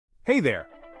Hey there!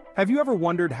 Have you ever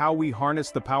wondered how we harness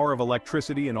the power of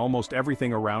electricity in almost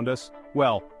everything around us?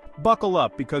 Well, buckle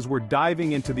up because we're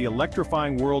diving into the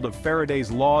electrifying world of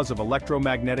Faraday's laws of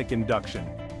electromagnetic induction.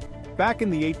 Back in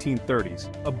the 1830s,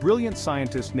 a brilliant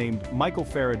scientist named Michael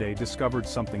Faraday discovered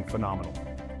something phenomenal.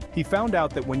 He found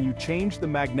out that when you change the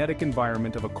magnetic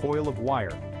environment of a coil of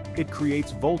wire, it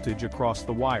creates voltage across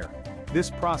the wire. This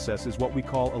process is what we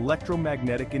call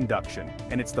electromagnetic induction,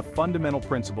 and it's the fundamental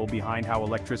principle behind how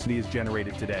electricity is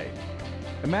generated today.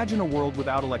 Imagine a world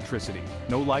without electricity.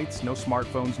 No lights, no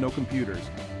smartphones, no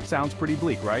computers. Sounds pretty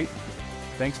bleak, right?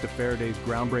 Thanks to Faraday's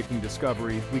groundbreaking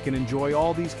discovery, we can enjoy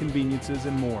all these conveniences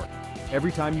and more.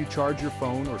 Every time you charge your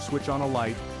phone or switch on a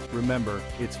light, remember,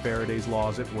 it's Faraday's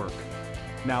laws at work.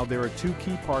 Now, there are two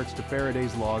key parts to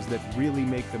Faraday's laws that really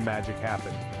make the magic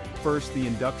happen. First, the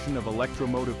induction of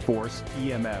electromotive force,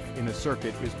 EMF, in a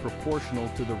circuit is proportional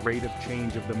to the rate of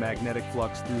change of the magnetic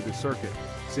flux through the circuit.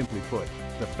 Simply put,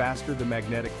 the faster the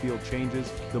magnetic field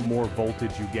changes, the more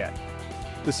voltage you get.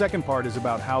 The second part is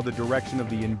about how the direction of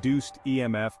the induced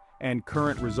EMF and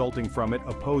current resulting from it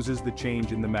opposes the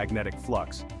change in the magnetic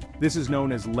flux. This is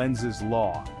known as Lenz's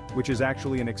law, which is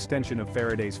actually an extension of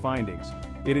Faraday's findings.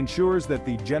 It ensures that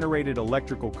the generated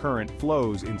electrical current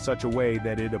flows in such a way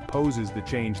that it opposes the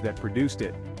change that produced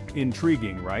it.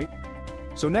 Intriguing, right?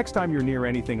 So next time you're near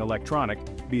anything electronic,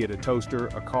 be it a toaster,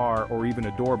 a car, or even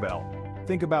a doorbell,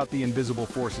 think about the invisible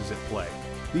forces at play.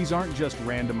 These aren't just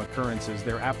random occurrences,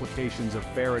 they're applications of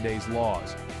Faraday's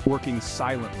laws, working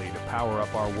silently to power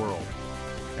up our world.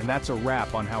 And that's a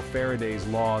wrap on how Faraday's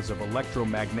laws of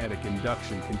electromagnetic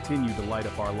induction continue to light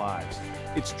up our lives.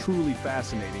 It's truly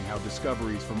fascinating how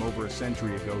discoveries from over a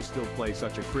century ago still play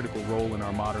such a critical role in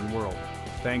our modern world.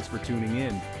 Thanks for tuning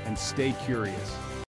in, and stay curious.